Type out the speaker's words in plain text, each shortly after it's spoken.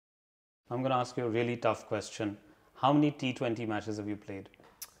I'm going to ask you a really tough question. How many T20 matches have you played?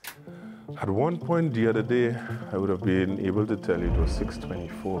 At one point the other day, I would have been able to tell you it was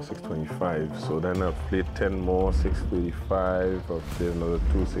 624, 625. So then I've played 10 more, 635. I've played another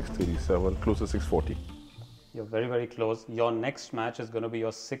 2, 637, close to 640. You're very, very close. Your next match is going to be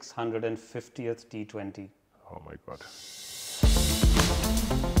your 650th T20. Oh my God.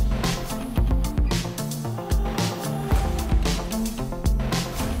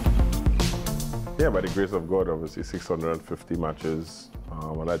 Yeah, by the grace of God, obviously 650 matches,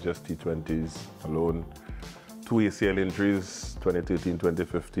 and not just T20s alone. 2 ACL injuries, 2013,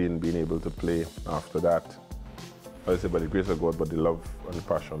 2015, being able to play after that. I say by the grace of God, but the love and the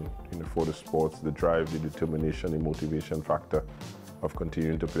passion for the sports, the drive, the determination, the motivation factor of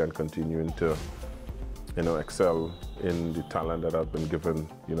continuing to play and continuing to excel in the talent that I've been given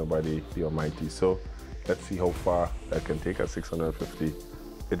by the Almighty. So let's see how far I can take at 650.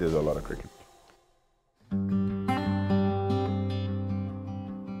 It is a lot of cricket.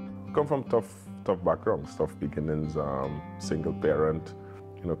 Come from tough backgrounds, tough beginnings, single parent,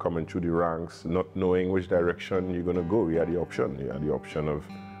 coming through the ranks, not knowing which direction you're going to go. You had the option of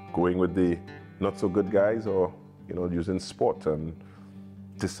going with the not so good guys or, using sport. And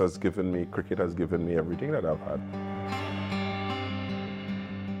this has given me, cricket has given me everything that I've had.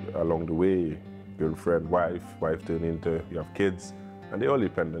 Along the way, girlfriend, wife turn into, you have kids, and they all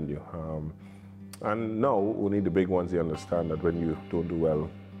depend on you. And now, only the big ones, they understand that when you don't do well,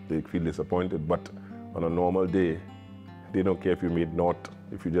 they feel disappointed. But on a normal day, they don't care if you made naught,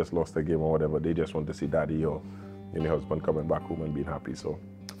 if you just lost a game or whatever. They just want to see daddy or your husband coming back home and being happy. So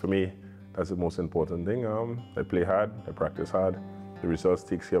for me, that's the most important thing. I play hard, I practice hard. The results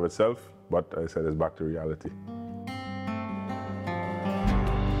takes care of itself, but I said it's back to reality.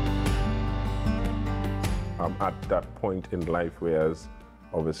 I'm at that point in life where,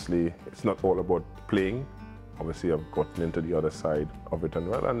 obviously, it's not all about playing. Obviously, I've gotten into the other side of it,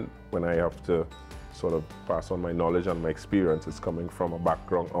 and when I have to sort of pass on my knowledge and my experience, it's coming from a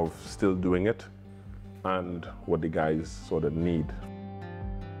background of still doing it and what the guys sort of need.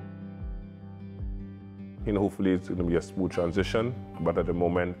 Hopefully it's going to be a smooth transition, but at the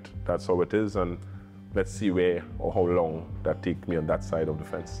moment, that's how it is, and let's see where or how long that takes me on that side of the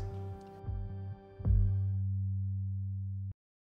fence.